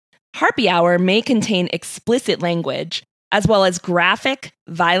Harpy Hour may contain explicit language, as well as graphic,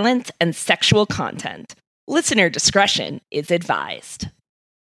 violent, and sexual content. Listener discretion is advised.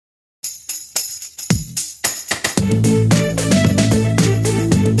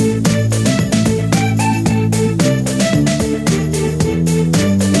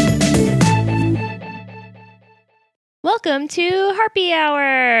 Welcome to Harpy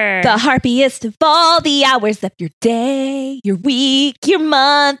Hour. The harpiest of all the hours of your day, your week, your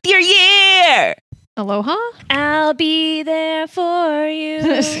month, your year. Aloha? I'll be there for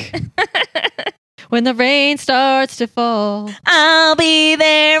you. When the rain starts to fall. I'll be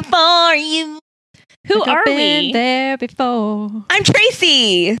there for you. Who Like are I've been we? there before. I'm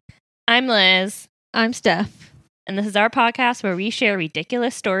Tracy. I'm Liz, I'm Steph. and this is our podcast where we share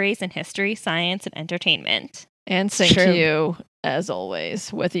ridiculous stories in history, science, and entertainment. And sing True. to you, as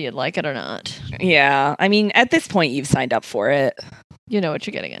always, whether you like it or not. Yeah, I mean, at this point, you've signed up for it. You know what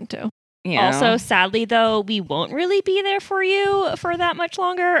you're getting into. Yeah. Also, sadly, though, we won't really be there for you for that much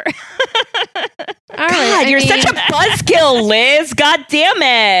longer. All God, you're such a buzzkill, Liz. God damn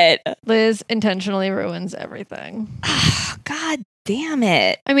it. Liz intentionally ruins everything. God damn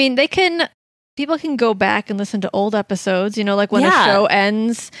it. I mean, people can go back and listen to old episodes, you know, like when Yeah. the show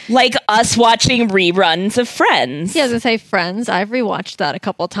ends. Like us watching reruns of Friends. Yeah, I was gonna say Friends. I've rewatched that a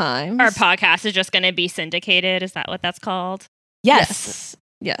couple times. Our podcast is just going to be syndicated. Is that what that's called? Yes.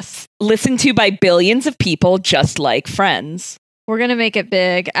 Yes. Listened to by billions of people just like Friends. We're gonna make it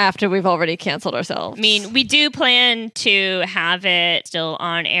big after we've already canceled ourselves. I mean, we do plan to have it still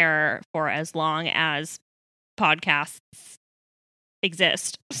on air for as long as podcasts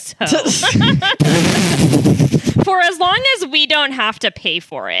exist. So, for as long as we don't have to pay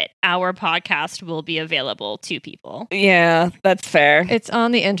for it, our podcast will be available to people. Yeah, that's fair. it's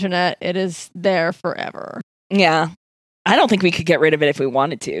on the internet. It is there forever. Yeah. I don't think we could get rid of it if we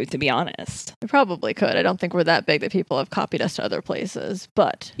wanted to be honest. We probably could. I don't think we're that big that people have copied us to other places,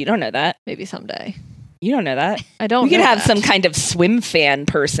 but You don't know that. maybe someday. You don't know that. I don't We could know have that. some kind of swim fan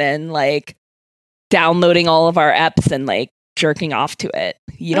person like downloading all of our eps and like jerking off to it.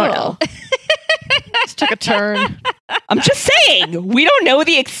 You don't know. Just took a turn. I'm just saying, we don't know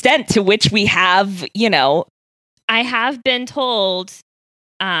the extent to which we have, I have been told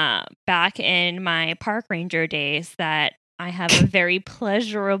back in my park ranger days that I have a very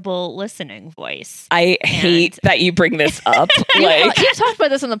pleasurable listening voice. I hate that you bring this up. Like, You've talked about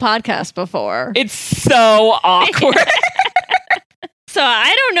this on the podcast before. it's so awkward. So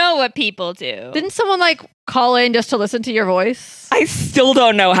I don't know what people do. Didn't someone like call in just to listen to your voice? I still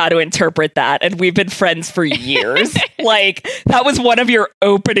don't know how to interpret that. And we've been friends for years. Like, that was one of your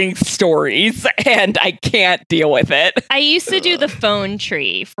opening stories, and I can't deal with it. I used to do the phone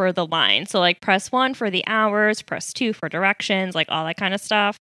tree for the line. So like press 1 for the hours, press 2 for directions, like all that kind of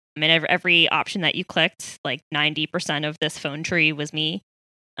stuff. I mean, every option that you clicked, like 90% of this phone tree was me.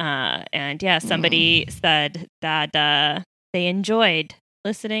 And yeah, somebody said that they enjoyed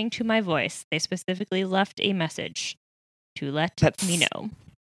listening to my voice. They specifically left a message to let That's me know.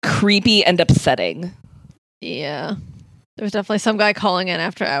 Creepy and upsetting. Yeah. There was definitely some guy calling in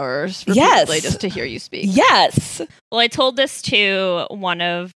after hours Yes. repeatedly just to hear you speak. Yes. Well, I told this to one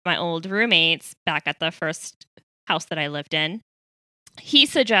of my old roommates back at the first house that I lived in. He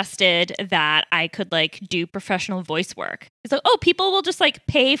suggested that I could like do professional voice work. He's like, oh, people will just like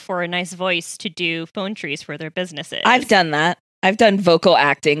pay for a nice voice to do phone trees for their businesses. I've done that. I've done vocal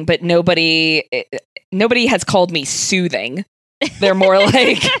acting, but nobody has called me soothing. They're more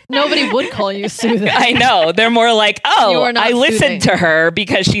like, Nobody would call you soothing. I know. They're more like, You oh, are not I listened soothing. to her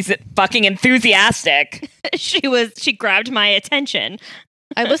because she's fucking enthusiastic. she grabbed my attention.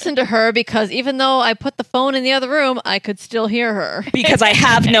 I listened to her because even though I put the phone in the other room, I could still hear her. Because I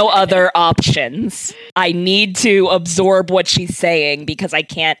have no other options. I need to absorb what she's saying because I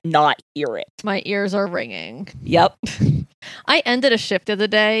can't not hear it. My ears are ringing. Yep. I ended a shift the other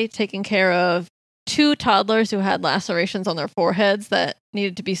day taking care of 2 toddlers who had lacerations on their foreheads that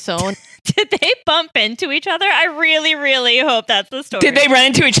needed to be sewn. Did they bump into each other? I really, really hope that's the story. Did they run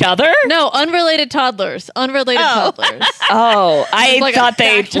into each other? No, unrelated toddlers. Unrelated Oh. toddlers. Oh, I Like thought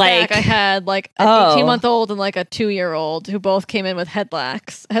they back-to-back, I had like an Oh. 18-month-old and like a 2-year-old who both came in with head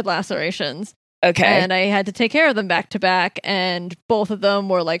lacerations. Okay. And I had to take care of them back to back, and both of them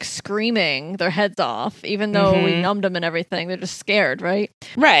were like screaming their heads off, even though we Mhm. numbed them and everything. They're just scared, right?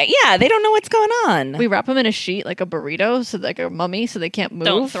 Right. Yeah, they don't know what's going on. We wrap them in a sheet like a burrito, so like a mummy, so they can't move.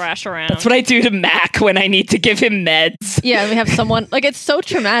 Don't thrash around. That's what I do to Mac when I need to give him meds. Yeah, and we have someone like it's so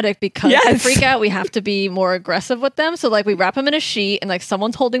traumatic because they Yes. freak out. We have to be more aggressive with them. So like we wrap them in a sheet, and like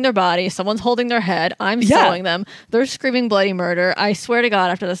someone's holding their body, someone's holding their head. I'm Yeah. sewing them. They're screaming bloody murder. I swear to God,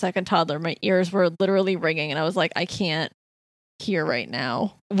 after the second toddler, my ears were literally ringing, and I was like, I can't hear right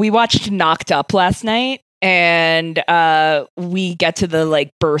now. We watched Knocked Up last night, and we get to the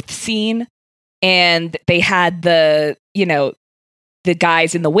like birth scene, and they had the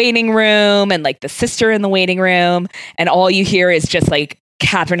guys in the waiting room and like the sister in the waiting room, and all you hear is just like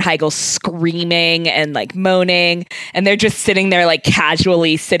Katherine Heigl screaming and like moaning, and they're just sitting there like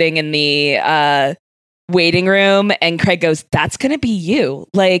casually sitting in the waiting room, and Craig goes, "That's gonna be you.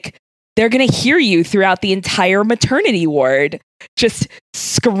 Like they're gonna hear you throughout the entire maternity ward just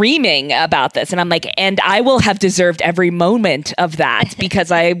screaming about this." And I'm like, and I will have deserved every moment of that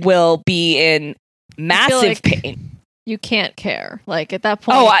because I will be in massive like- pain. You can't care. Like at that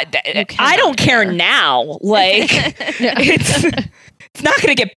point. Oh, you I cannot don't care care. now. Like Yeah. it's not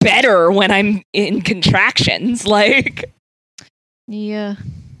going to get better when I'm in contractions. Like, Yeah.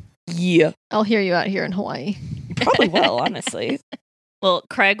 yeah, I'll hear you out here in Hawaii. you probably will, honestly. Well,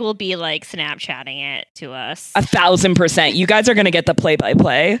 Craig will be like Snapchatting it to us. 1,000%. You guys are going to get the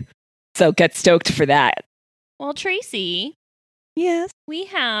play-by-play. So get stoked for that. Well, Tracy, Yes. we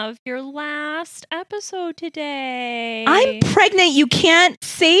have your last episode today. I'm pregnant. You can't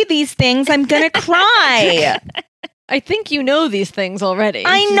say these things. I'm going to cry. I think you know these things already.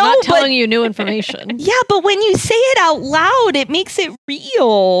 I She's know, not but- telling you new information. Yeah, but when you say it out loud, it makes it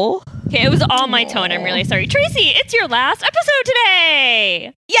real. Okay, it was all my tone. I'm really sorry. Tracy, it's your last episode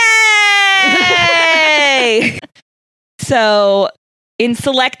today. Yay! So, in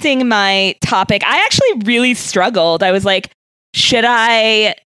selecting my topic, I actually really struggled. I was like, should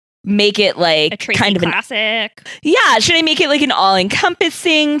I make it like A Tracy kind of an classic. should I make it like an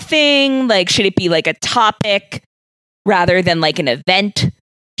all-encompassing thing? Like, should it be like a topic rather than like an event?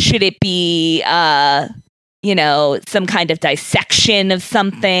 Should it be some kind of dissection of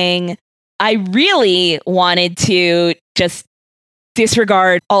something? I really wanted to just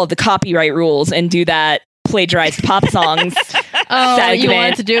disregard all of the copyright rules and do that plagiarized pop songs Oh, you segment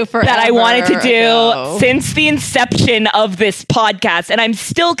wanted to do for that I wanted to do since the inception of this podcast, and I'm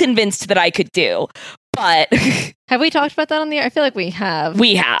still convinced that I could do. But Have we talked about that on the air? I feel like we have.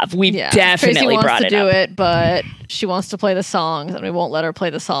 we've Yeah. Tracy definitely wants brought to it do up. it, but she wants to play the songs, and we won't let her play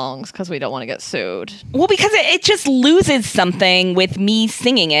the songs because we don't want to get sued. Well, because it just loses something with me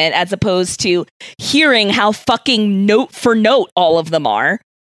singing it as opposed to hearing how fucking note for note all of them are.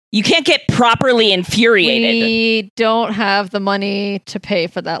 You can't get properly infuriated. We don't have the money to pay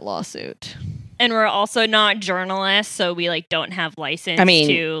for that lawsuit. And we're also not journalists, so we like don't have license I mean,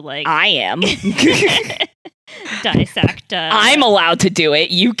 to like I am. dissect. I'm allowed to do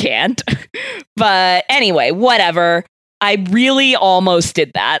it. You can't. But anyway, whatever. I really almost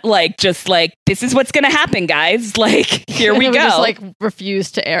did that. Like, just like, this is what's going to happen, guys. Like, here we go. Just like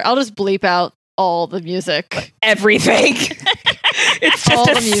refuse to air. I'll just bleep out all the music. Everything. It's All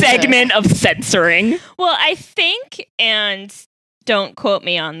just the a music. segment of censoring. Well, I think, and don't quote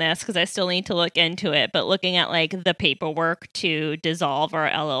me on this because I still need to look into it, but looking at like the paperwork to dissolve our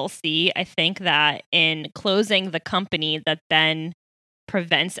LLC, I think that in closing the company that then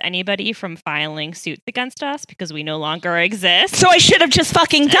prevents anybody from filing suits against us because we no longer exist. So I should have just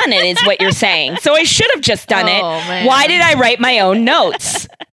fucking done it, is what you're saying. So I should have just done it. Man. Why did I write my own notes?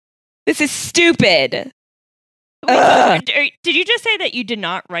 This is stupid. Ugh. Did you just say that you did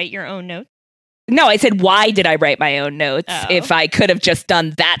not write your own notes? No, I said, why did I write my own notes Oh. if I could have just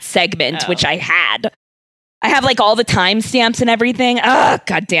done that segment, Oh. which I had? I have like all the timestamps and everything.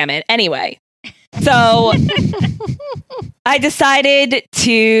 God damn it. Anyway, so I decided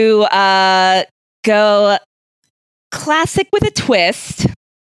to go classic with a twist.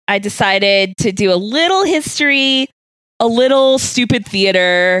 I decided to do a little history, a little stupid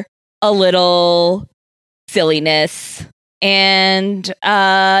theater, a little silliness, and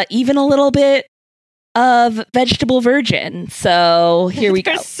even a little bit of vegetable virgin. So here we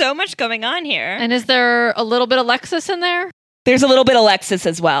go. There's so much going on here. And is there a little bit of Lexus in there? There's a little bit of Lexus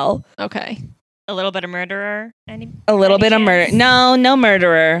as well. Okay. A little bit of murderer. A little bit of murder. No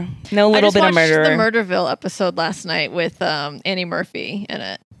murderer. No I little just bit of watched murderer. the Murderville episode last night with Annie Murphy in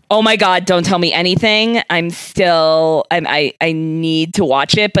it. Oh my God, don't tell me anything. I need to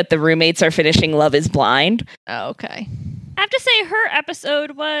watch it, but the roommates are finishing Love is Blind. Oh, okay. I have to say her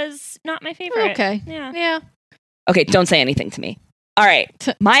episode was not my favorite. Okay. Yeah. Yeah. Okay, don't say anything to me. All right.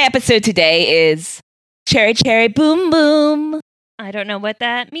 My episode today is Cherry Cherry Boom Boom. I don't know what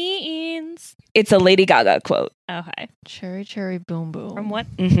that means. It's a Lady Gaga quote. Okay. Cherry Cherry Boom Boom. From what?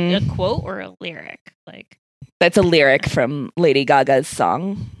 Mhm. A quote or a lyric? Like That's a lyric from Lady Gaga's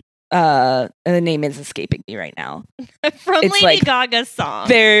song. And the name is escaping me right now. from It's Lady like, Gaga's song.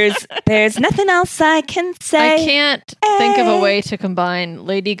 There's nothing else I can say. I can't think of a way to combine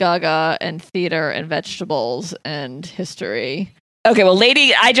Lady Gaga and theater and vegetables and history. Okay, well,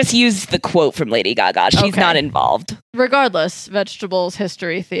 I just used the quote from Lady Gaga. She's Okay. not involved. Regardless, vegetables,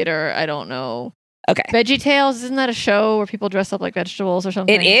 history, theater, I don't know. Okay. Veggie Tales, isn't that a show where people dress up like vegetables or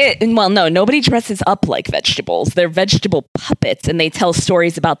something? It is. Well, no, nobody dresses up like vegetables. They're vegetable puppets and they tell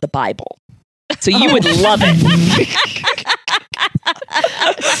stories about the Bible. So you would love it.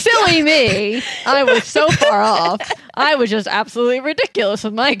 Silly me. I was so far off. I was just absolutely ridiculous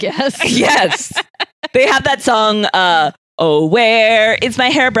with my guess. Yes. They have that song, Oh, where is my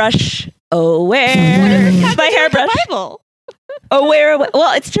hairbrush? Oh, where is my hairbrush? Bible. Oh, where?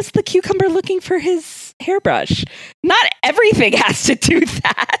 Well, it's just the cucumber looking for his hairbrush. Not everything has to do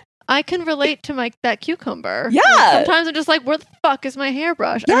that. I can relate to that cucumber. Yeah. Like, sometimes I'm just like, where the fuck is my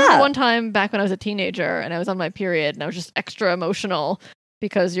hairbrush? I remember Yeah. one time back when I was a teenager and I was on my period and I was just extra emotional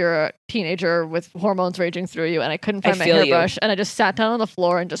because you're a teenager with hormones raging through you and I couldn't find my feel you. hairbrush and I just sat down on the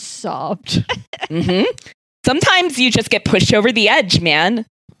floor and just sobbed. hmm Sometimes you just get pushed over the edge, man.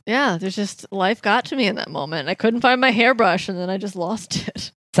 Yeah, there's just life got to me in that moment. I couldn't find my hairbrush and then I just lost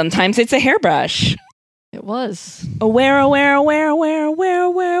it. Sometimes it's a hairbrush. It was. Oh, where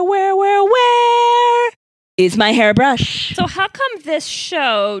is my hairbrush? So how come this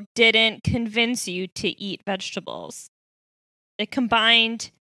show didn't convince you to eat vegetables? It combined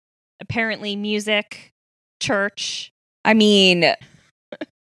apparently music, church. I mean,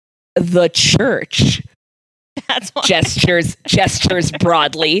 the church That's why gestures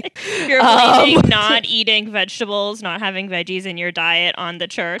broadly. you're blaming not eating vegetables, not having veggies in your diet on the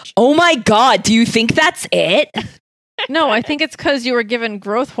church. Oh my God, do you think that's it? No, I think it's because you were given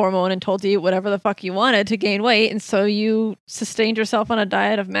growth hormone and told to eat whatever the fuck you wanted to gain weight. And so you sustained yourself on a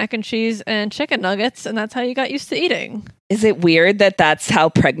diet of mac and cheese and chicken nuggets. And that's how you got used to eating. Is it weird that that's how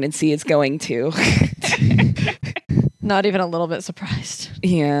pregnancy is going too? Not even a little bit surprised.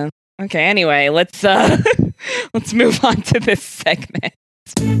 Yeah. Okay, anyway, let's let's move on to this segment.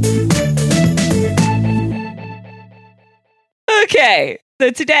 Okay, so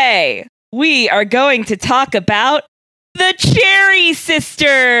today we are going to talk about the Cherry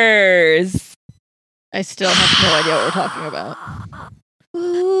Sisters. I still have no idea what we're talking about.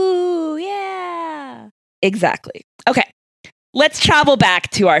 Ooh, yeah. Exactly. Okay, let's travel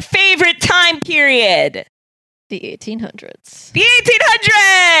back to our favorite time period. The 1800s. The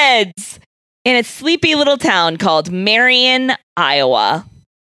 1800s! In a sleepy little town called Marion, Iowa.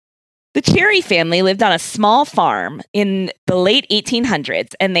 The Cherry family lived on a small farm in the late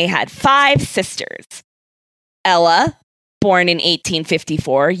 1800s, and they had 5 sisters. Ella, born in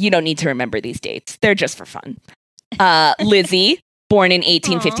 1854. You don't need to remember these dates. They're just for fun. Lizzie, born in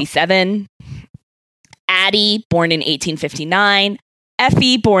 1857. Addie, born in 1859.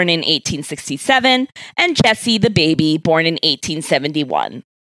 Effie, born in 1867, and Jessie, the baby, born in 1871.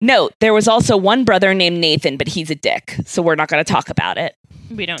 Note, there was also one brother named Nathan, but he's a dick, so we're not going to talk about it.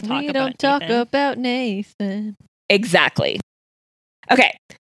 We don't talk We about don't talk Nathan. about Nathan. Exactly. Okay,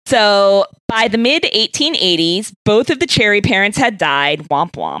 so by the mid-1880s, both of the Cherry parents had died,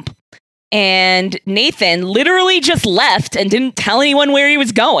 womp womp, and Nathan literally just left and didn't tell anyone where he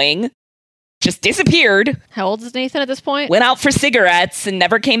was going. Just disappeared, How old is Nathan at this point? went out for cigarettes, and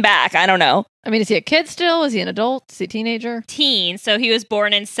never came back. I don't know. I mean, is he a kid still? Is he an adult? Is he a teenager? Teen. So he was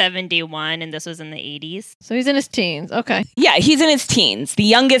born in 71 and this was in the 80s. So he's in his teens. Okay. Yeah, he's in his teens. The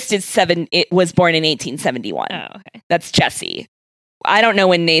youngest is 7. It was born in 1871. Oh, okay. That's Jessie. I don't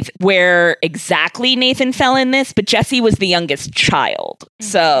know where exactly Nathan fell in this, but Jessie was the youngest child.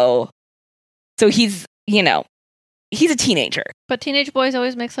 So he's, he's a teenager. But teenage boys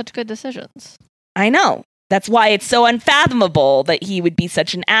always make such good decisions. I know. That's why it's so unfathomable that he would be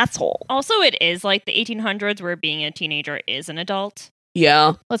such an asshole. Also, it is like the 1800s where being a teenager is an adult.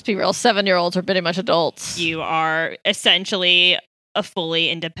 Yeah. Let's be real. 7-year-olds are pretty much adults. You are essentially a fully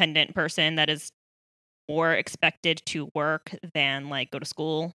independent person that is more expected to work than like go to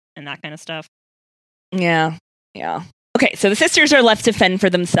school and that kind of stuff. Yeah. Yeah. Okay, so the sisters are left to fend for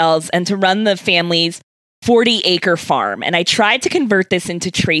themselves and to run the family's 40-acre farm. And I tried to convert this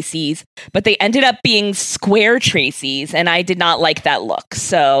into Tracy's, but they ended up being square Tracy's, and I did not like that look.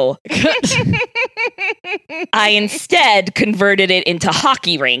 So I instead converted it into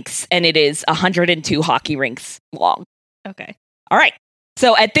hockey rinks, and it is 102 hockey rinks long. Okay. All right.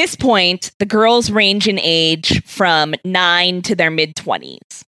 So at this point, the girls range in age from 9 to their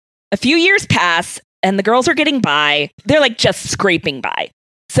mid-20s. A few years pass, and the girls are getting by. They're like just scraping by.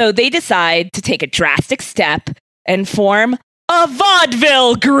 So they decide to take a drastic step and form a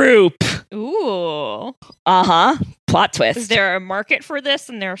vaudeville group. Ooh. Uh-huh. Plot twist. Is there a market for this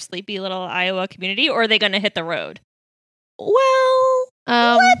in their sleepy little Iowa community, or are they going to hit the road? Well,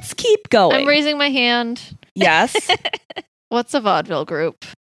 let's keep going. I'm raising my hand. Yes. What's a vaudeville group?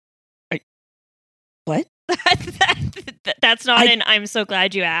 What? That's not an I'm so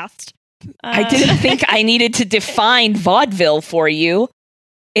glad you asked. I didn't think I needed to define vaudeville for you.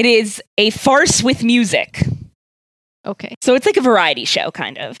 It is a farce with music. Okay. So it's like a variety show,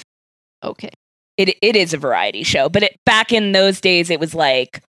 kind of. Okay. It is a variety show, but back in those days, it was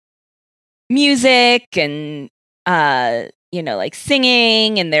like music and, like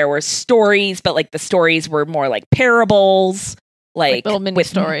singing, and there were stories, but like the stories were more like parables, like little mini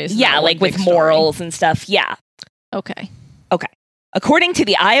stories. Yeah, like with morals and stuff. Yeah. Okay. According to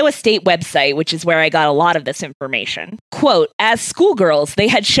the Iowa State website, which is where I got a lot of this information, quote, as schoolgirls, they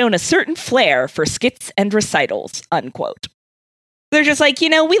had shown a certain flair for skits and recitals, unquote. They're just like,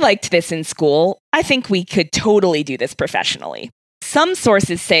 we liked this in school. I think we could totally do this professionally. Some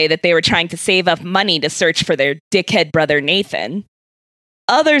sources say that they were trying to save up money to search for their dickhead brother Nathan.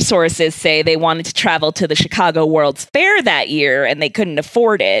 Other sources say they wanted to travel to the Chicago World's Fair that year and they couldn't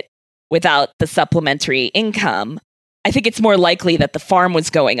afford it without the supplementary income. I think it's more likely that the farm was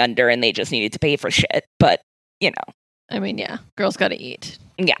going under and they just needed to pay for shit. But, I mean, yeah, girls got to eat.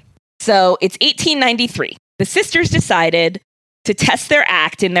 Yeah. So it's 1893. The sisters decided to test their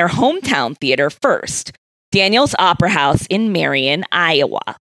act in their hometown theater first, Daniel's Opera House in Marion,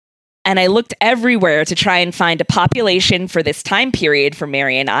 Iowa. And I looked everywhere to try and find a population for this time period for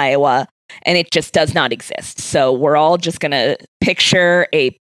Marion, Iowa, and it just does not exist. So we're all just going to picture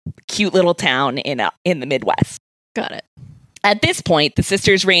a cute little town in the Midwest. Got it. At this point, the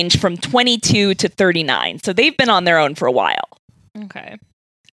sisters range from 22 to 39, so they've been on their own for a while. Okay.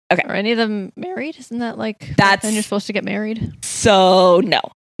 Are any of them married? Isn't that like when you're supposed to get married? So no,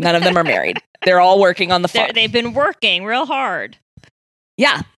 none of them are married. They're all working on the farm. They've been working real hard.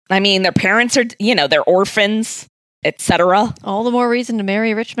 Yeah. I mean, their parents are, they're orphans, etc. All the more reason to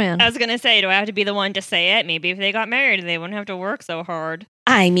marry a rich man. I was going to say, do I have to be the one to say it? Maybe if they got married, they wouldn't have to work so hard.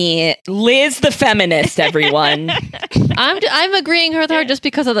 I mean, Liz the feminist, everyone. I'm agreeing with her just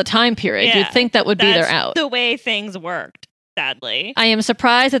because of the time period. Yeah, You'd think that would be their out. The way things worked, sadly. I am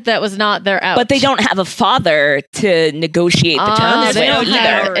surprised that was not their out. But they don't have a father to negotiate the terms they with don't either.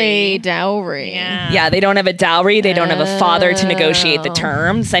 have a dowry. Yeah, they don't have a dowry. They don't have a father to negotiate the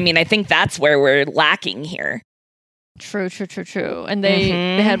terms. I mean, I think that's where we're lacking here. True. And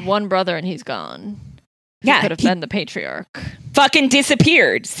they had one brother and he's gone. He could have been the patriarch. Fucking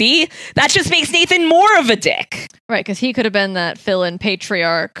disappeared. See? That just makes Nathan more of a dick. Right, because he could have been that fill-in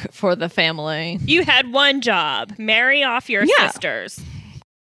patriarch for the family. You had one job. Marry off your sisters.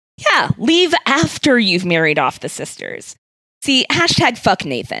 Yeah, leave after you've married off the sisters. See, #fuck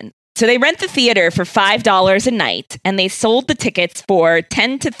Nathan. So they rent the theater for $5 a night, and they sold the tickets for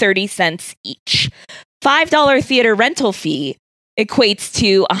 10 to 30 cents each. $5 theater rental fee equates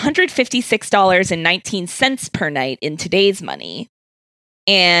to $156.19 per night in today's money.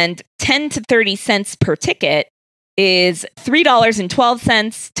 And 10 to 30 cents per ticket is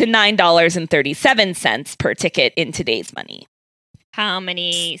 $3.12 to $9.37 per ticket in today's money. How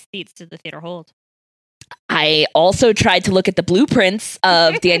many seats did the theater hold? I also tried to look at the blueprints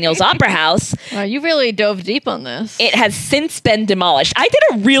of Daniel's Opera House. Wow, you really dove deep on this. It has since been demolished. I did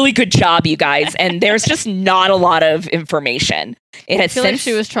a really good job, you guys, and there's just not a lot of information. It has I feel like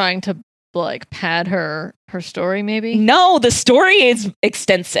she was trying to pad her story, maybe. No, the story is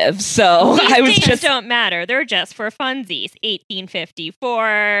extensive, so These I was things just don't matter. They're just for funsies.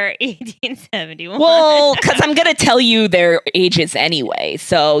 1854, 1871. well, because I'm gonna tell you their ages anyway,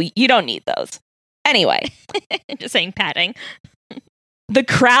 so you don't need those. Anyway, just saying padding. The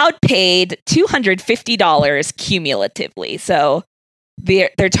crowd paid $250 cumulatively, so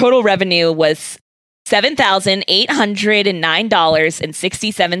their total revenue was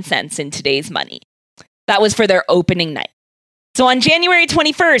 $7,809.67 in today's money. That was for their opening night. So on January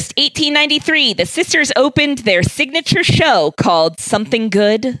 21st, 1893, the sisters opened their signature show called Something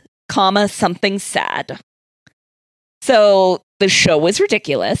Good, Something Sad. So the show was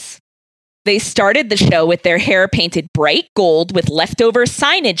ridiculous. They started the show with their hair painted bright gold with leftover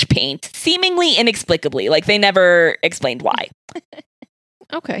signage paint, seemingly inexplicably. Like, they never explained why.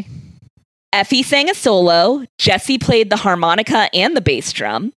 Okay. Effie sang a solo. Jessie played the harmonica and the bass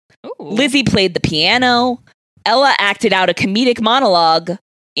drum. Ooh. Lizzie played the piano. Ella acted out a comedic monologue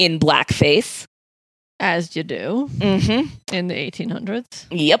in blackface. As you do Mm-hmm. in the 1800s.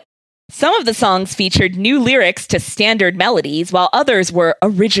 Yep. Some of the songs featured new lyrics to standard melodies, while others were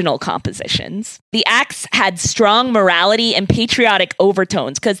original compositions. The acts had strong morality and patriotic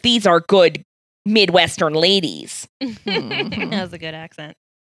overtones, because these are good Midwestern ladies. Mhm. That was a good accent.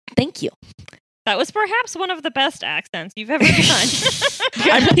 Thank you. That was perhaps one of the best accents you've ever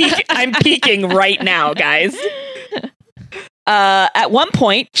done. I'm peaking right now, guys. At one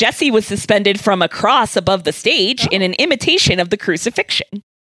point, Jessie was suspended from a cross above the stage in an imitation of the crucifixion.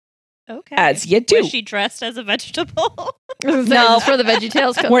 Okay. As you do. Was she dressed as a vegetable? No. It's for the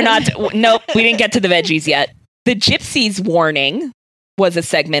VeggieTales company. We're not. Nope, we didn't get to the veggies yet. The Gypsies Warning was a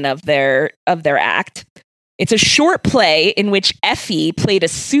segment of their act. It's a short play in which Effie played a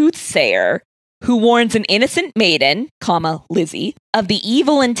soothsayer who warns an innocent maiden, Lizzie, of the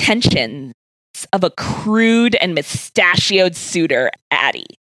evil intentions of a crude and mustachioed suitor,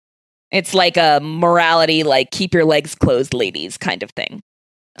 Addie. It's like a morality, like keep your legs closed, ladies, kind of thing.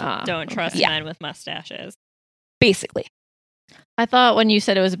 Don't trust Yeah. men with mustaches. Basically. I thought when you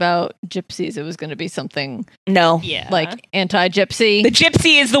said it was about gypsies, it was going to be something No. Yeah. like anti-gypsy. The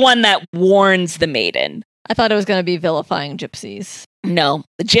gypsy is the one that warns the maiden. I thought it was going to be vilifying gypsies. No.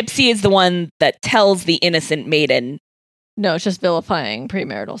 The gypsy is the one that tells the innocent maiden. No, it's just vilifying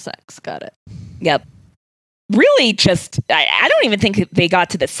premarital sex. Got it. Yep. Really just, I don't even think they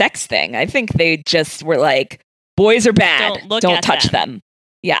got to the sex thing. I think they just were like, boys are bad. Don't look Don't at touch them. them.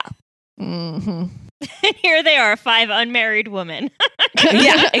 Yeah. Mm-hmm. And here they are, 5 unmarried women.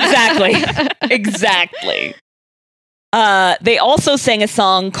 Yeah, exactly. Exactly. They also sang a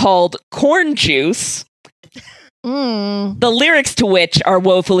song called Corn Juice, the lyrics to which are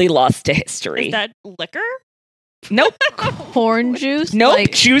woefully lost to history. Is that liquor? Nope. Corn juice? Nope.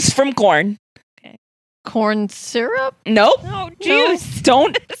 Like Juice from corn. corn syrup? Nope. No, juice.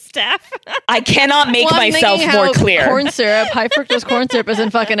 Don't. Staff. I cannot make Well, I'm myself thinking more how clear. Corn syrup, high fructose corn syrup is in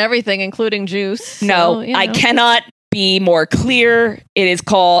fucking everything, including juice. No, So, you I know. cannot be more clear. It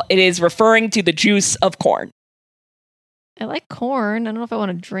is referring to the juice of corn. I like corn. I don't know if I want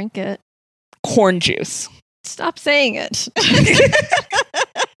to drink it. Corn juice. Stop saying it.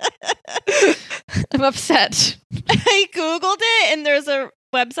 I'm upset. I Googled it and there's a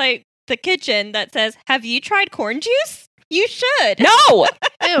website, The Kitchen, that says, have you tried corn juice? You should. No.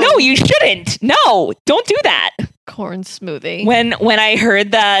 Ew. No, you shouldn't. No, don't do that. Corn smoothie. When I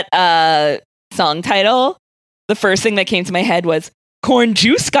heard that song title, the first thing that came to my head was corn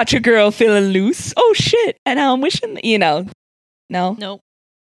juice got your girl feeling loose. Oh shit. And now I'm wishing, no. Nope.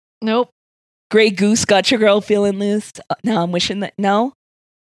 Nope. Grey Goose got your girl feeling loose. Now I'm wishing that, no.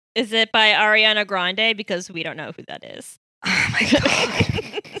 Is it by Ariana Grande? Because we don't know who that is. Oh my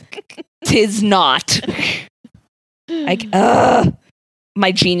God. Tis not.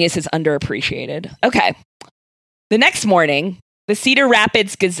 My genius is underappreciated. Okay. The next morning, the Cedar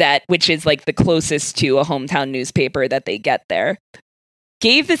Rapids Gazette, which is like the closest to a hometown newspaper that they get there,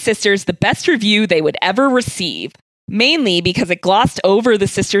 gave the sisters the best review they would ever receive, mainly because it glossed over the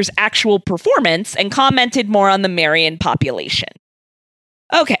sisters' actual performance and commented more on the Marion population.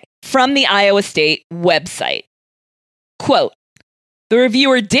 Okay, from the Iowa State website. Quote, the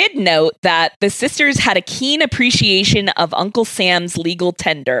reviewer did note that the sisters had a keen appreciation of Uncle Sam's legal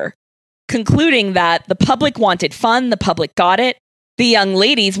tender, concluding that the public wanted fun, the public got it, the young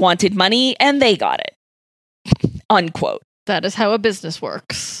ladies wanted money, and they got it. Unquote. That is how a business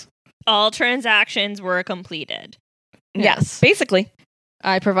works. All transactions were completed. Yes. Yeah, basically.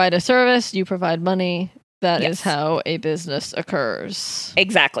 I provide a service, you provide money. That Yes. is how a business occurs.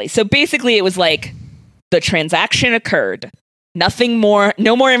 Exactly. So basically it was like the transaction occurred. Nothing more,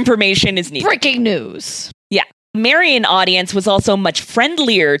 no more information is needed. Breaking news. Marion audience was also much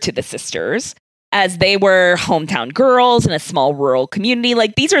friendlier to the sisters, as they were hometown girls in a small rural community.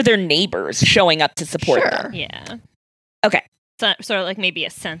 Like, these are their neighbors showing up to support Sure. them. Yeah. Okay. So, sort of like maybe a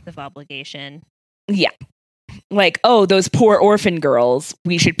sense of obligation. Yeah. Like, oh, those poor orphan girls,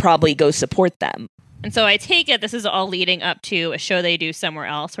 we should probably go support them. And so I take it this is all leading up to a show they do somewhere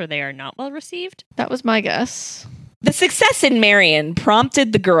else where they are not well received. That was my guess. The success in Marion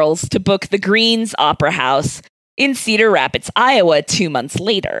prompted the girls to book the Greens Opera House in Cedar Rapids, Iowa, 2 months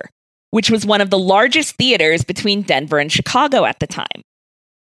later, which was one of the largest theaters between Denver and Chicago at the time.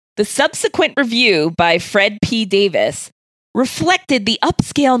 The subsequent review by Fred P. Davis reflected the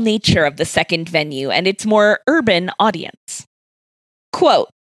upscale nature of the second venue and its more urban audience. Quote,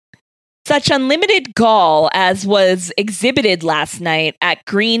 such unlimited gall as was exhibited last night at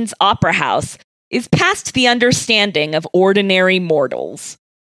Green's Opera House is past the understanding of ordinary mortals.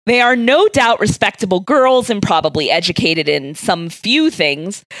 They are no doubt respectable girls and probably educated in some few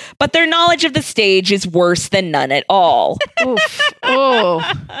things, but their knowledge of the stage is worse than none at all. Oof. Oh.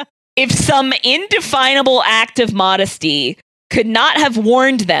 If some indefinable act of modesty could not have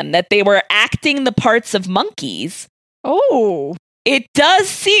warned them that they were acting the parts of monkeys, Oh. it does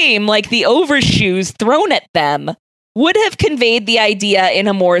seem like the overshoes thrown at them would have conveyed the idea in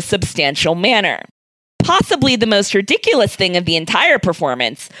a more substantial manner. Possibly the most ridiculous thing of the entire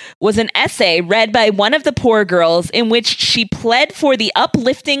performance was an essay read by one of the poor girls in which she pled for the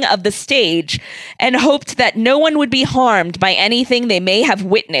uplifting of the stage and hoped that no one would be harmed by anything they may have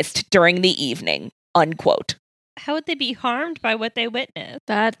witnessed during the evening. Unquote. How would they be harmed by what they witnessed?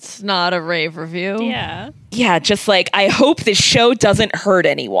 That's not a rave review. Yeah. Yeah, just like, I hope this show doesn't hurt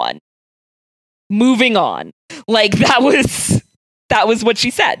anyone. Moving on. Like, that was what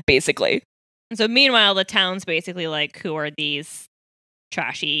she said, basically. And so meanwhile, the town's basically like, who are these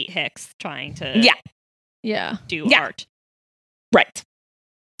trashy hicks trying to Yeah. do Yeah. art? Right.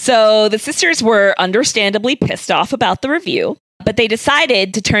 So the sisters were understandably pissed off about the review, but they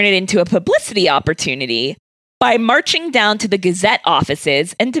decided to turn it into a publicity opportunity by marching down to the Gazette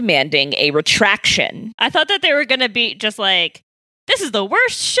offices and demanding a retraction. I thought that they were going to be just like, this is the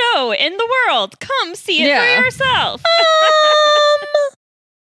worst show in the world. Come see it Yeah. for yourself.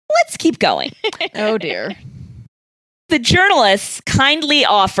 Let's keep going. Oh dear. The journalists kindly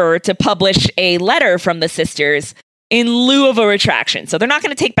offer to publish a letter from the sisters in lieu of a retraction. So they're not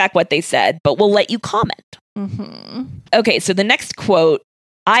going to take back what they said, but we'll let you comment. Mm-hmm. Okay, so the next quote,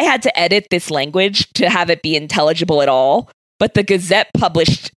 I had to edit this language to have it be intelligible at all, but the Gazette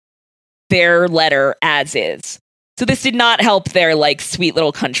published their letter as is. So this did not help their like sweet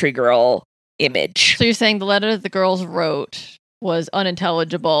little country girl image. So you're saying the letter the girls wrote was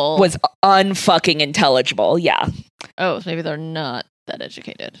unintelligible? Was unfucking intelligible, yeah. Oh, so maybe they're not that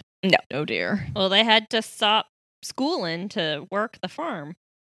educated. No. Oh dear. Well, they had to stop schooling to work the farm.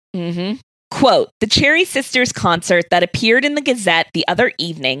 Mm-hmm. Quote, the Cherry Sisters concert that appeared in the Gazette the other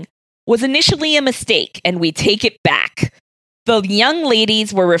evening was initially a mistake, and we take it back. The young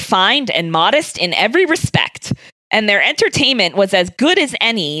ladies were refined and modest in every respect, and their entertainment was as good as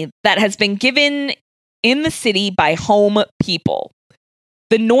any that has been given in the city by home people.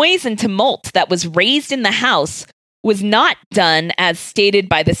 The noise and tumult that was raised in the house was not done as stated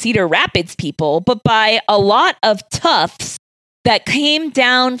by the Cedar Rapids people, but by a lot of toughs that came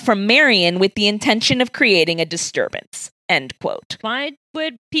down from Marion with the intention of creating a disturbance. End quote. Why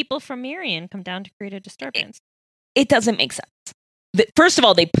would people from Marion come down to create a disturbance? It doesn't make sense. First of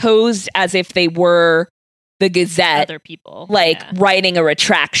all, they posed as if they were the Gazette, Other people. like Yeah. writing a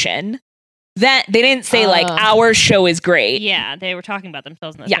retraction. That they didn't say like our show is great. Yeah, they were talking about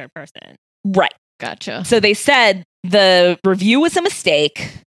themselves in the Yeah. third person. Right. Gotcha. So they said the review was a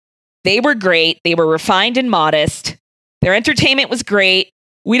mistake. They were great. They were refined and modest. Their entertainment was great.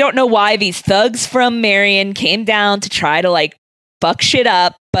 We don't know why these thugs from Marion came down to try to like fuck shit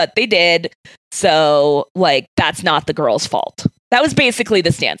up, but they did. So like that's not the girls' fault. That was basically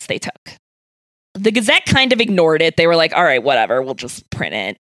the stance they took. The Gazette kind of ignored it. They were like, all right, whatever, we'll just print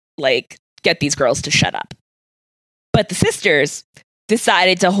it. Like, get these girls to shut up. But the sisters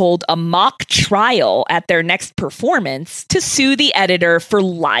decided to hold a mock trial at their next performance to sue the editor for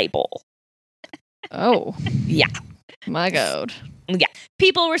libel. Oh. Yeah. My God.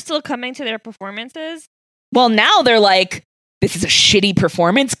 People were still coming to their performances. Well, now they're like, this is a shitty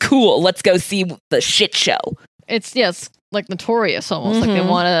performance. Cool. Let's go see the shit show. It's, yes, like notorious almost. Like they Mhm.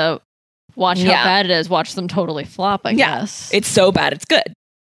 want to watch how Yeah. bad it is, watch them totally flop, I Yeah. guess. It's so bad, it's good.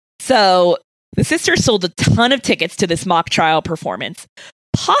 So the sisters sold a ton of tickets to this mock trial performance,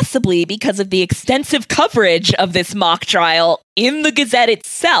 possibly because of the extensive coverage of this mock trial in the Gazette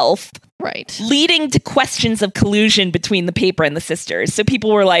itself, right. leading to questions of collusion between the paper and the sisters. So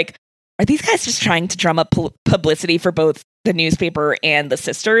people were like, are these guys just trying to drum up publicity for both the newspaper and the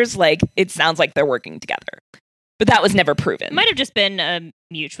sisters? Like, it sounds like they're working together. But that was never proven. It might have just been a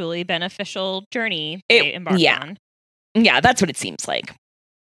mutually beneficial journey they embarked yeah. on. Yeah, that's what it seems like.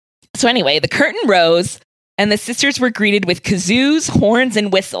 So anyway, the curtain rose, and the sisters were greeted with kazoos, horns,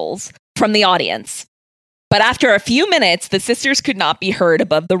 and whistles from the audience. But after a few minutes, the sisters could not be heard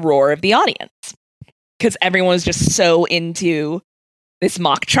above the roar of the audience because everyone was just so into this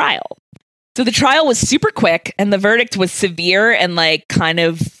mock trial. So the trial was super quick, and the verdict was severe and like kind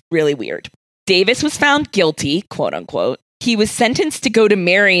of really weird. Davis was found guilty, quote unquote, he was sentenced to go to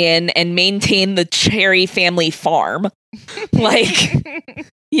Marion and maintain the Cherry family farm. Like,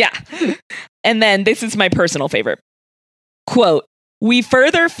 yeah. And then this is my personal favorite. Quote, "We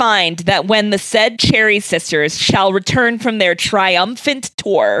further find that when the said Cherry sisters shall return from their triumphant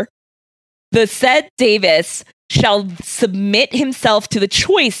tour, the said Davis shall submit himself to the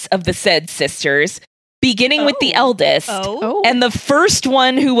choice of the said sisters, beginning with the eldest, and the first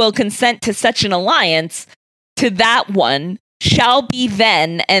one who will consent to such an alliance, to that one shall be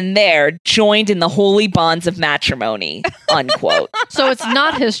then and there joined in the holy bonds of matrimony," unquote. So it's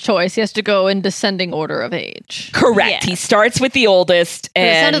not his choice. He has to go in descending order of age. Correct. Yeah. He starts with the oldest. But it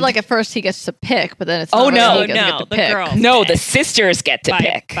And sounded like at first he gets to pick, but then it's Oh, not no. really he doesn't get to the pick. girls no, pick the sisters get to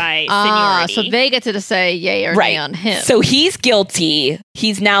pick. by Ah, seniority. so they get to say yay or nay on him. So he's guilty.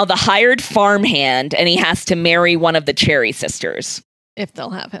 He's now the hired farmhand, and he has to marry one of the Cherry sisters. if they'll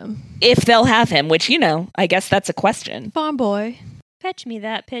have him. If they'll have him, which, I guess that's a question. Farm boy. Fetch me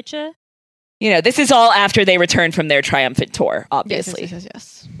that picture. This is all after they return from their triumphant tour, obviously.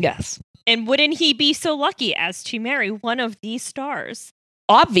 Yes. Yes. And wouldn't he be so lucky as to marry one of these stars?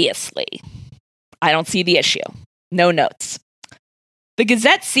 Obviously. I don't see the issue. No notes. The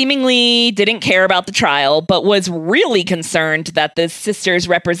Gazette seemingly didn't care about the trial, but was really concerned that the sisters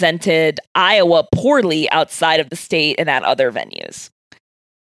represented Iowa poorly outside of the state and at other venues.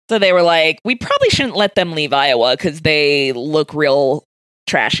 So they were like, we probably shouldn't let them leave Iowa because they look real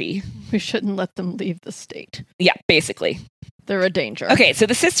trashy. We shouldn't let them leave the state. Yeah, basically. They're a danger. Okay, so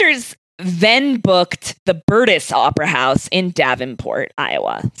the sisters then booked the Burtis Opera House in Davenport,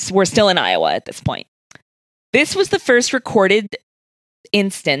 Iowa. So we're still in Iowa at this point. This was the first recorded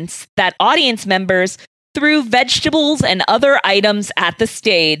instance that audience members threw vegetables and other items at the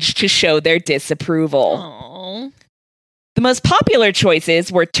stage to show their disapproval. Oh. The most popular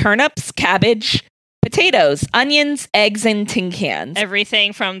choices were turnips, cabbage, potatoes, onions, eggs, and tin cans.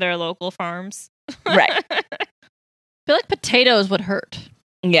 Everything from their local farms. Right. I feel like potatoes would hurt.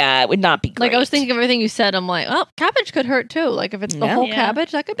 Yeah, it would not be great. Like I was thinking of everything you said. I'm like, oh, cabbage could hurt too. Like if it's the Yeah. whole Yeah.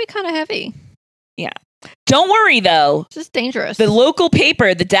 cabbage, that could be kind of heavy. Don't worry, though. It's just dangerous. The local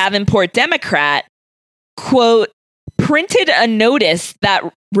paper, the Davenport Democrat, quote, printed a notice that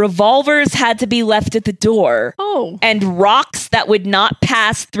revolvers had to be left at the door oh, and rocks that would not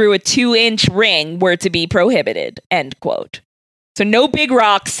pass through a 2-inch ring were to be prohibited, end quote. So no big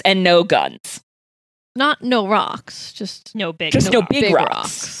rocks and no guns. not no rocks. Just No big. Just no rock. big big rocks.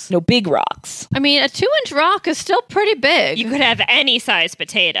 rocks. No big rocks. I mean, a 2-inch rock is still pretty big. You could have any size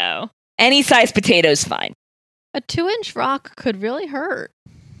potato. Any size potato's fine. A 2-inch rock could really hurt.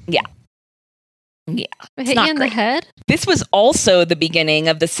 Yeah. Yeah. It hit not you in great. the head. This was also the beginning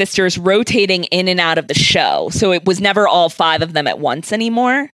of the sisters rotating in and out of the show. So it was never all 5 of them at once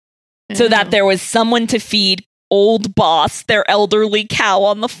anymore. So that there was someone to feed old Boss, their elderly cow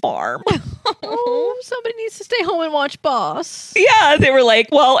on the farm. Oh, somebody needs to stay home and watch Boss. Yeah, they were like,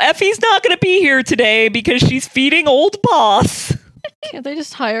 well, Effie's not going to be here today because she's feeding old Boss. Can't they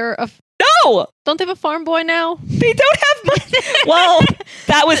just hire a? No, Don't they have a farm boy now? they don't have money. Well,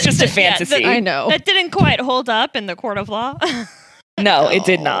 that was just a fantasy. I know. That didn't quite hold up in the court of law. No, it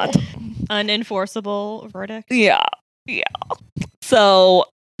did not. Unenforceable verdict. Yeah. So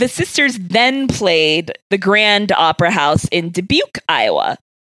the sisters then played the Grand Opera House in Dubuque, Iowa.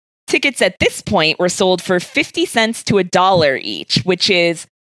 Tickets at this point were sold for 50 cents to $1 each, which is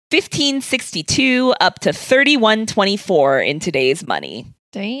 $15.62 up to $31.24 in today's money.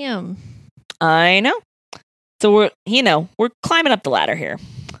 Damn. I know. So we're climbing up the ladder here.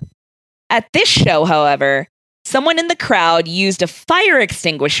 At this show, however, someone in the crowd used a fire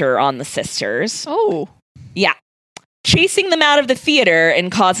extinguisher on the sisters. Oh. Yeah. Chasing them out of the theater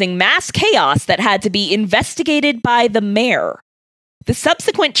and causing mass chaos that had to be investigated by the mayor. The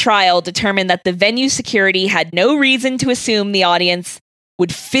subsequent trial determined that the venue security had no reason to assume the audience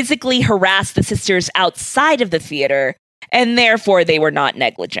would physically harass the sisters outside of the theater, and therefore they were not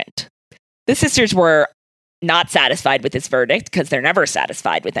negligent. The sisters were not satisfied with this verdict because they're never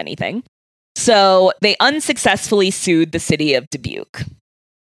satisfied with anything. So they unsuccessfully sued the city of Dubuque.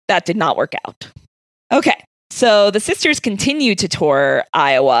 That did not work out. Okay. So the sisters continued to tour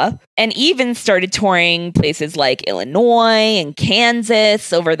Iowa and even started touring places like Illinois and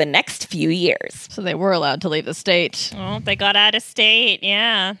Kansas over the next few years. So they were allowed to leave the state. Oh, they got out of state.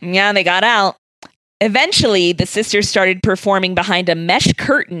 Yeah. Yeah, they got out. Eventually, the sisters started performing behind a mesh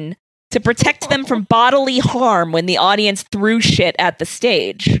curtain to protect them from bodily harm when the audience threw shit at the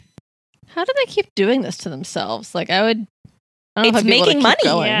stage. How do they keep doing this to themselves? Like I don't know if It's I'd be able to making keep money.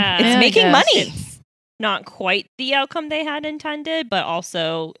 going. Yeah. It's I making guess. money. It's not quite the outcome they had intended, but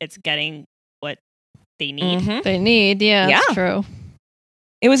also it's getting what they need. Mhm. They need, yeah, that's Yeah. true.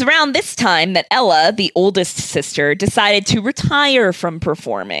 It was around this time that Ella, the oldest sister, decided to retire from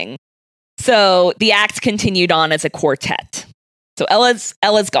performing. So the act continued on as a quartet. So Ella's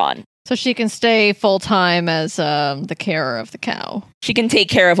gone. So she can stay full time as the carer of the cow. She can take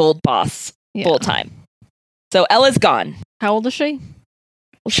care of old boss Yeah. full time. So Ella's gone. How old is she?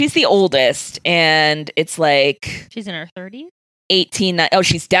 Well, she's the oldest, and it's like She's in her 30s. 18. Oh,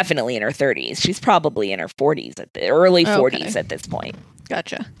 she's definitely in her 30s. She's probably in her 40s, at the early 40s Okay. at this point.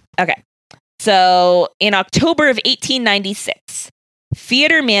 Gotcha. So in October of 1896,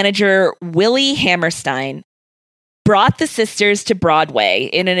 theater manager Willie Hammerstein brought the sisters to Broadway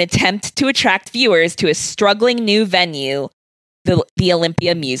in an attempt to attract viewers to a struggling new venue, the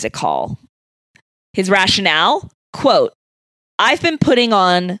Olympia Music Hall. His rationale, quote, "I've been putting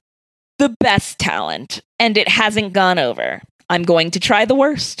on the best talent, and it hasn't gone over. I'm going to try the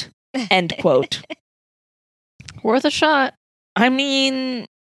worst," end quote. Worth a shot. I mean,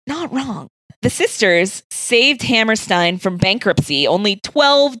 not wrong. The sisters saved Hammerstein from bankruptcy only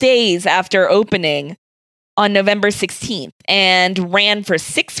 12 days after opening on November 16th and ran for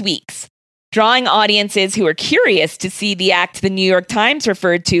 6 weeks, drawing audiences who were curious to see the act the New York Times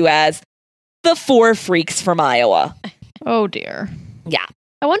referred to as the Four Freaks from Iowa. Oh dear. Yeah.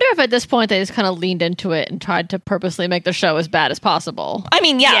 I wonder if at this point they just kind of leaned into it and tried to purposely make the show as bad as possible. I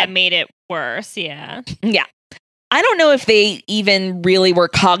mean, Yeah, yeah. it made it worse. Yeah. I don't know if they even really were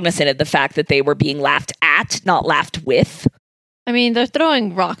cognizant of the fact that they were being laughed at, not laughed with. I mean, they're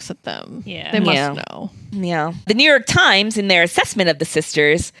throwing rocks at them. Yeah. They must Yeah. know. Yeah. The New York Times, in their assessment of the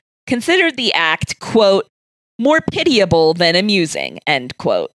sisters, considered the act, quote, more pitiable than amusing, end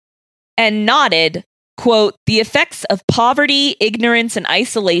quote, and noted, quote, "The effects of poverty, ignorance, and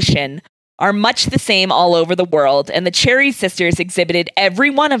isolation are much the same all over the world, and the Cherry Sisters exhibited every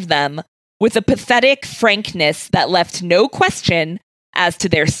one of them with a pathetic frankness that left no question as to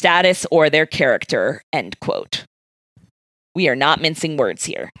their status or their character," end quote. We are not mincing words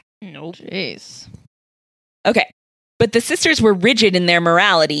here. Nope. Jeez. Okay. But the sisters were rigid in their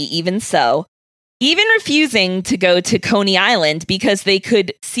morality, even so, even refusing to go to Coney Island because they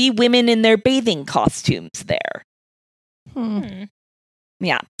could see women in their bathing costumes there. Hmm.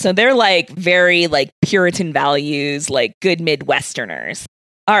 Yeah. So they're like very like Puritan values, like good Midwesterners.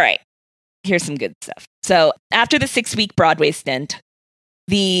 All right. Here's some good stuff. So after the 6-week Broadway stint,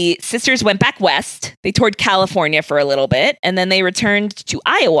 the sisters went back west. They toured California for a little bit, and then they returned to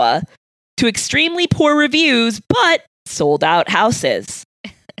Iowa to extremely poor reviews, but sold out houses.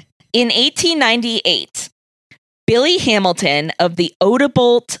 In 1898, Billy Hamilton of the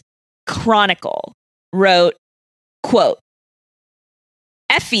Odebolt Chronicle wrote, quote,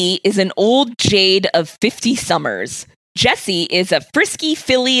 "Effie is an old jade of 50 summers. Jessie is a frisky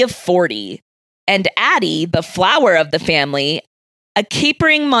filly of 40. And Addie, the flower of the family, a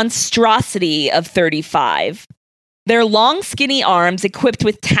capering monstrosity of 35. Their long, skinny arms, equipped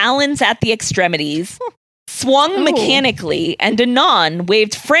with talons at the extremities, swung Ooh. mechanically and anon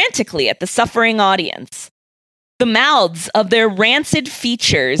waved frantically at the suffering audience. The mouths of their rancid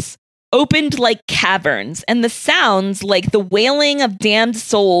features opened like caverns, and the sounds like the wailing of damned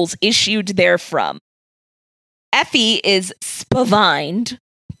souls issued therefrom. Effie is spavined,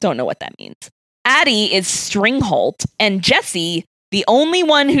 don't know what that means. Addie is stringhalt, and Jessie, the only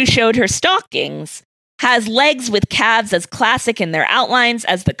one who showed her stockings, has legs with calves as classic in their outlines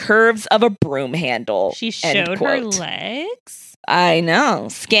as the curves of a broom handle." She End showed her quote. legs. I know.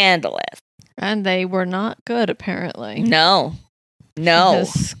 Scandalous. And they were not good, apparently. No. She No.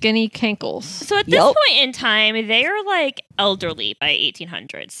 has skinny cankles. So at this Yup. point in time, they are like elderly by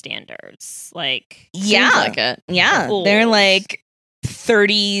 1800 standards. Like, Yeah. Seems like it. Yeah. Old. They're like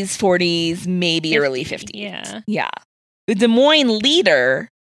 30s, 40s, maybe early 50, 50s. yeah. Yeah. The Des Moines Leader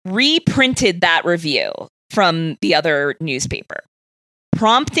reprinted that review from the other newspaper,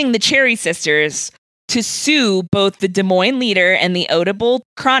 prompting the Cherry Sisters to sue both the Des Moines Leader and the Odebolt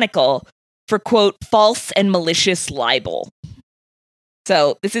Chronicle for, quote, false and malicious libel.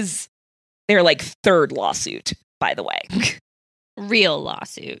 So this is their like third lawsuit, by the way. real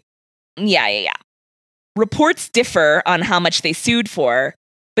lawsuit. Yeah. Reports differ on how much they sued for,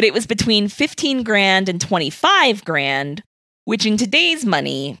 but it was between 15 grand and 25 grand, which in today's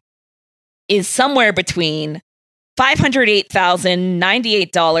money is somewhere between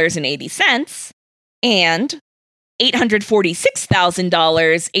 $508,098.80 and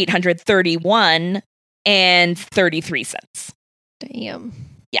 $846,000, $831 and 33 cents. Damn.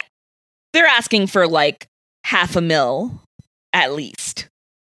 They're asking for like $500,000 at least.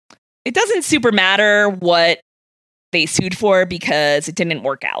 It doesn't super matter what they sued for because it didn't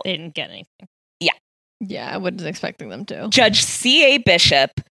work out. They didn't get anything. Yeah, I wasn't expecting them to. Judge C.A.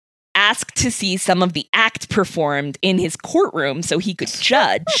 Bishop asked to see some of the act performed in his courtroom so he could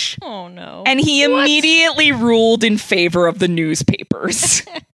judge. Oh, no. And he immediately ruled in favor of the newspapers.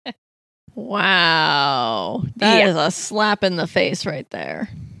 Wow. That is a slap in the face right there.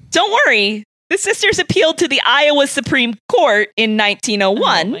 Don't worry. The sisters appealed to the Iowa Supreme Court in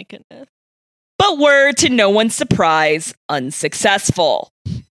 1901. Oh, my goodness. But were, to no one's surprise, unsuccessful.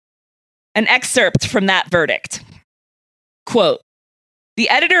 An excerpt from that verdict. Quote, "The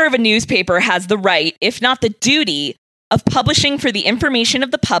editor of a newspaper has the right, if not the duty, of publishing for the information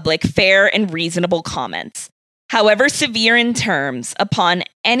of the public fair and reasonable comments, however severe in terms, upon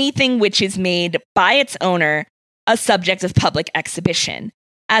anything which is made by its owner a subject of public exhibition,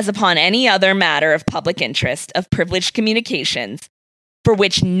 as upon any other matter of public interest, of privileged communications, for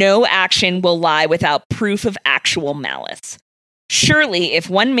which no action will lie without proof of actual malice. Surely, if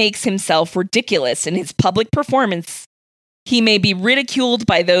one makes himself ridiculous in his public performance, he may be ridiculed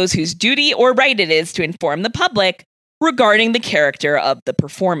by those whose duty or right it is to inform the public regarding the character of the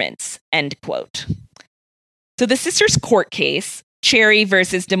performance." End quote. So the sisters' court case, Cherry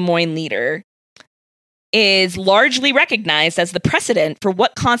versus Des Moines Leader, is largely recognized as the precedent for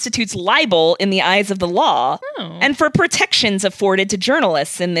what constitutes libel in the eyes of the law and for protections afforded to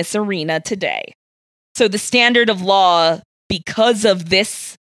journalists in this arena today. So the standard of law, because of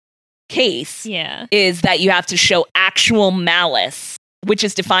this case, is that you have to show actual malice, which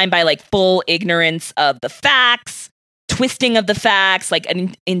is defined by like full ignorance of the facts, twisting of the facts, like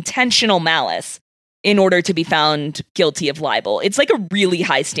an intentional malice in order to be found guilty of libel. It's like a really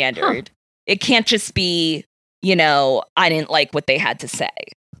high standard. It can't just be, I didn't like what they had to say.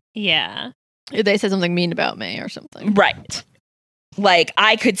 Yeah. They said something mean about me or something. Right. Like,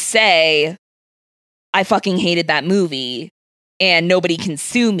 I could say, I fucking hated that movie and nobody can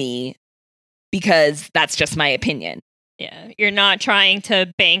sue me because that's just my opinion. Yeah. You're not trying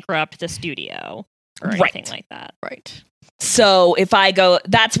to bankrupt the studio or anything like that. Right. So if I go,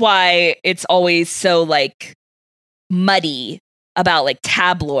 that's why it's always so like muddy about like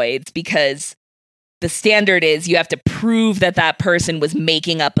tabloids, because the standard is you have to prove that that person was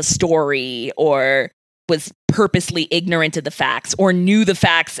making up a story or was purposely ignorant of the facts or knew the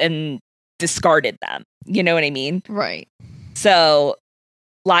facts and discarded them. You know what I mean? Right. So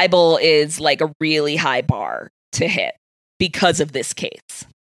libel is like a really high bar to hit because of this case.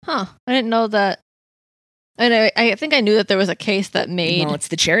 I didn't know that. And I think I knew that there was a case that made it's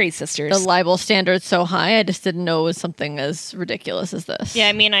the Cherry sisters. the libel standard so high. I just didn't know it was something as ridiculous as this. Yeah,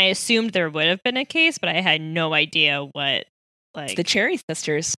 I mean, I assumed there would have been a case, but I had no idea what It's the Cherry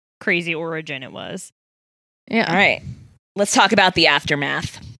sisters. Crazy origin it was. Yeah. All right. Let's talk about the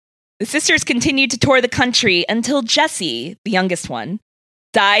aftermath. The sisters continued to tour the country until Jessie, the youngest one,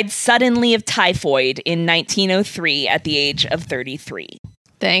 died suddenly of typhoid in 1903 at the age of 33.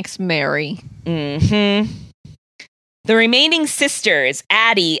 Thanks, Mary. Mm-hmm. The remaining sisters,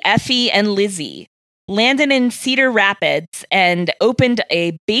 Addie, Effie, and Lizzie, landed in Cedar Rapids and opened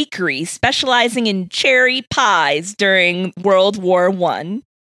a bakery specializing in cherry pies during World War I.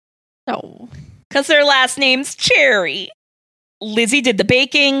 Oh. Because their last name's Cherry. Lizzie did the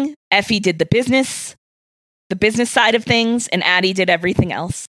baking, Effie did the business side of things, and Addie did everything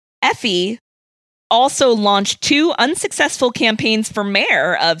else. Effie also launched 2 unsuccessful campaigns for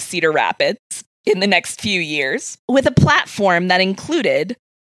mayor of Cedar Rapids in the next few years, with a platform that included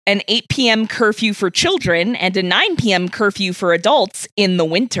an 8 p.m. curfew for children and a 9 p.m. curfew for adults in the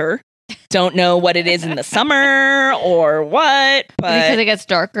winter. Don't know what it is in the summer or what, but Because it gets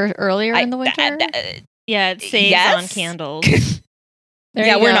darker earlier in the winter? Yeah, it saves on candles.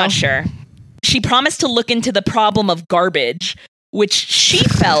 We're not sure. She promised to look into the problem of garbage, which she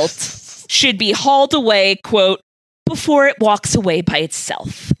felt should be hauled away, quote, before it walks away by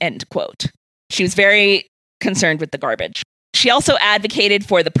itself, end quote. She was very concerned with the garbage. She also advocated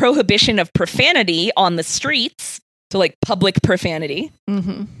for the prohibition of profanity on the streets, so like public profanity.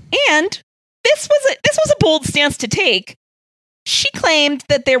 Mm-hmm. And this was a bold stance to take. She claimed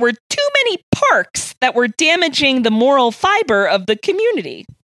that there were too many parks that were damaging the moral fiber of the community.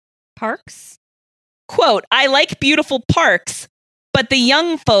 Parks? Quote, "I like beautiful parks, but the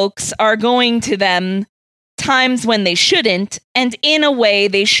young folks are going to them times when they shouldn't, and in a way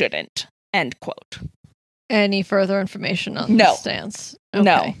they shouldn't." End quote. Any further information on the stance? Okay.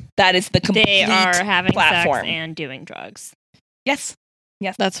 No, that is the complete They are having platform. sex and doing drugs. Yes.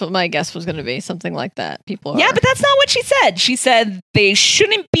 That's what my guess was going to be. Something like that. People are... Yeah, but that's not what she said. She said they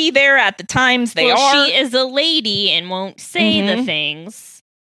shouldn't be there at the times they are. She is a lady and won't say the things,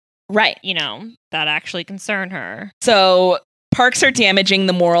 right, that actually concern her. So parks are damaging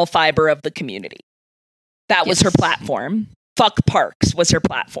the moral fiber of the community. That was her Yes. platform. Fuck parks was her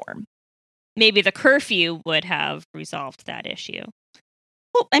platform. Maybe the curfew would have resolved that issue.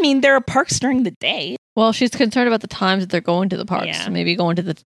 Well, I mean, there are parks during the day. Well, she's concerned about the times that they're going to the parks. Yeah. So maybe going to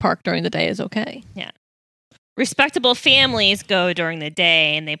the park during the day is okay. Respectable families go during the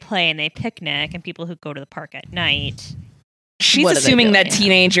day and they play and they picnic, and people who go to the park at night. She's What are they assuming that doing?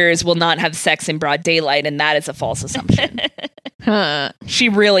 teenagers will not have sex in broad daylight, and that is a false assumption. Huh. She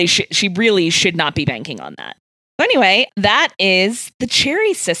really should not be banking on that. So anyway, that is the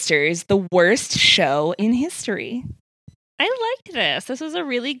Cherry Sisters, the worst show in history. I liked this. This was a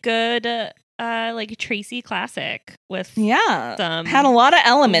really good, like Tracy classic with Yeah, some had a lot of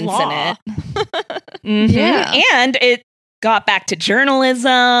elements law. in it. Mhm. Yeah. And it got back to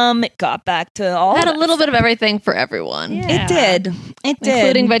journalism. It got back to all. Had a that little bit stuff. of everything for everyone, Yeah. It did. It did.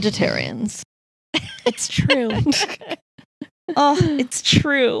 including vegetarians. It's true. Oh, it's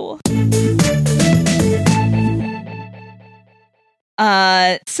true.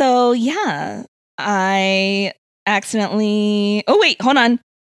 So yeah, I accidentally. Oh wait, hold on.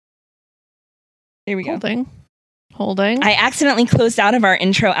 There we go. Holding. I accidentally closed out of our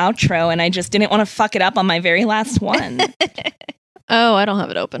intro outro, and I just didn't want to fuck it up on my very last one. Oh, I don't have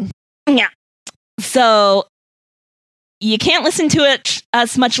it open. Yeah. So you can't listen to it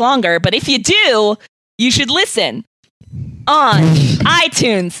us much longer, but if you do, you should listen on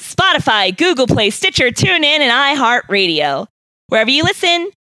iTunes, Spotify, Google Play, Stitcher, TuneIn, and iHeartRadio. Wherever you listen,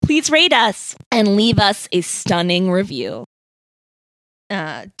 please rate us and leave us a stunning review.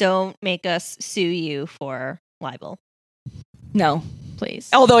 Don't make us sue you for libel. No. Please.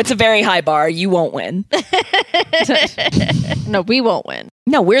 Although it's a very high bar, you won't win. No, we won't win.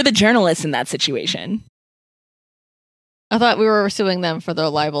 No, we're the journalists in that situation. I thought we were suing them for their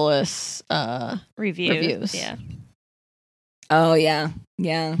libelous. Reviews. Reviews. Yeah. Oh, yeah.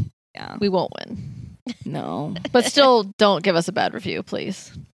 Yeah. We won't win, No. but still, don't give us a bad review,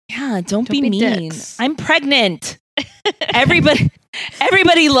 please. Yeah, don't be be mean. dicks. I'm pregnant.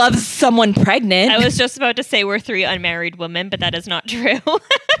 Everybody loves someone pregnant. I was just about to say we're three unmarried women, but that is not true.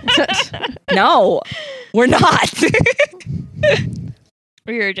 No, we're not.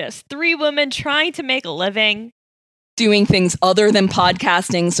 We're just three women trying to make a living. Doing things other than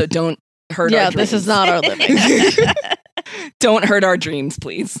podcasting, so don't hurt our Yeah, dreams. this is not our living. Don't hurt our dreams,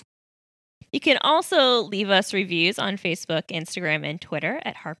 please. You can also leave us reviews on Facebook, Instagram, and Twitter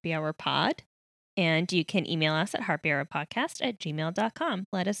at Harpy Hour Pod. And you can email us at harpyhourpodcast@gmail.com.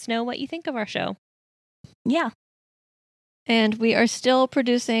 Let us know what you think of our show. Yeah. And we are still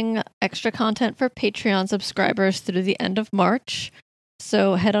producing extra content for Patreon subscribers through the end of March.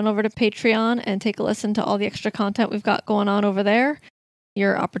 So head on over to Patreon and take a listen to all the extra content we've got going on over there.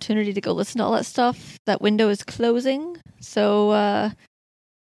 Your opportunity to go listen to all that stuff. That window is closing. So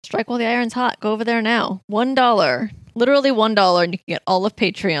strike while the iron's hot. Go over there now. $1. Literally $1, and you can get all of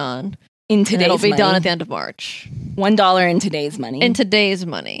Patreon. In And today's it'll be money. done at the end of March. $1 in today's money. In today's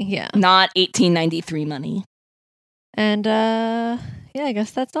money, yeah. Not 1893 money. And yeah, I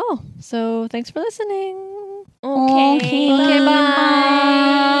guess that's all. So thanks for listening. Okay, bye.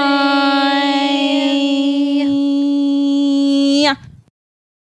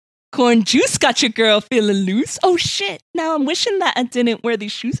 Corn juice got your girl feeling loose. Oh shit. Now I'm wishing that I didn't wear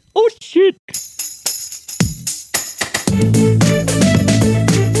these shoes. Oh shit.